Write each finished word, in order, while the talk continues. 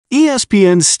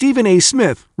ESPN's Stephen A.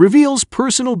 Smith reveals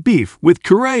personal beef with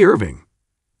Kyrie Irving.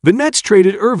 The Nets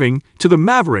traded Irving to the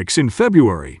Mavericks in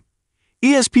February.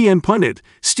 ESPN pundit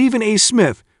Stephen A.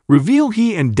 Smith revealed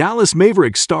he and Dallas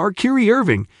Mavericks star Kyrie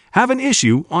Irving have an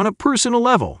issue on a personal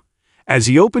level, as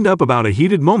he opened up about a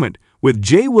heated moment with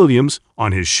Jay Williams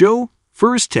on his show,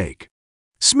 First Take.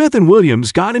 Smith and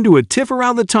Williams got into a tiff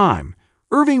around the time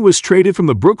Irving was traded from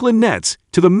the Brooklyn Nets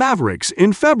to the Mavericks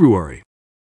in February.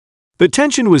 The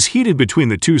tension was heated between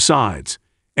the two sides,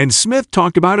 and Smith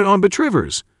talked about it on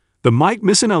BetRivers, the Mike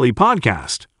Missanelli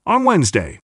Podcast, on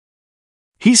Wednesday.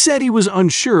 He said he was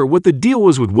unsure what the deal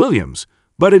was with Williams,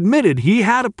 but admitted he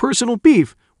had a personal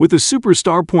beef with the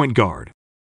superstar point guard.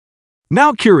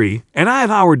 "Now Kyrie and I have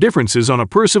our differences on a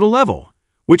personal level,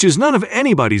 which is none of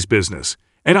anybody's business,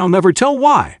 and I'll never tell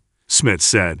why," Smith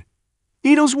said.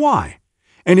 "He knows why,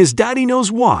 and his daddy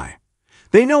knows why.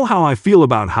 They know how I feel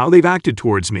about how they've acted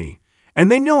towards me, and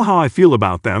they know how I feel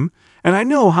about them, and I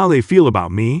know how they feel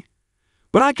about me.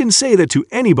 But I can say that to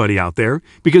anybody out there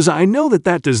because I know that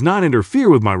that does not interfere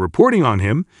with my reporting on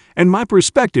him and my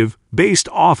perspective based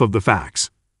off of the facts."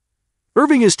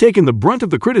 Irving has taken the brunt of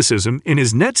the criticism in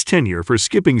his Nets tenure for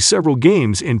skipping several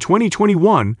games in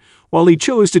 2021 while he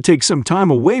chose to take some time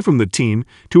away from the team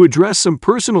to address some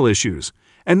personal issues,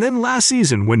 and then last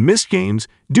season when missed games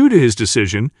due to his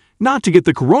decision not to get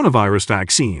the coronavirus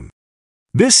vaccine.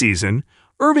 This season,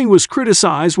 Irving was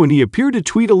criticized when he appeared to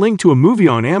tweet a link to a movie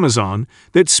on Amazon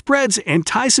that spreads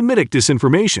anti-Semitic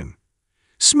disinformation.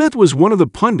 Smith was one of the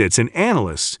pundits and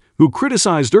analysts who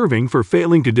criticized Irving for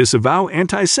failing to disavow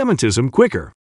anti-Semitism quicker.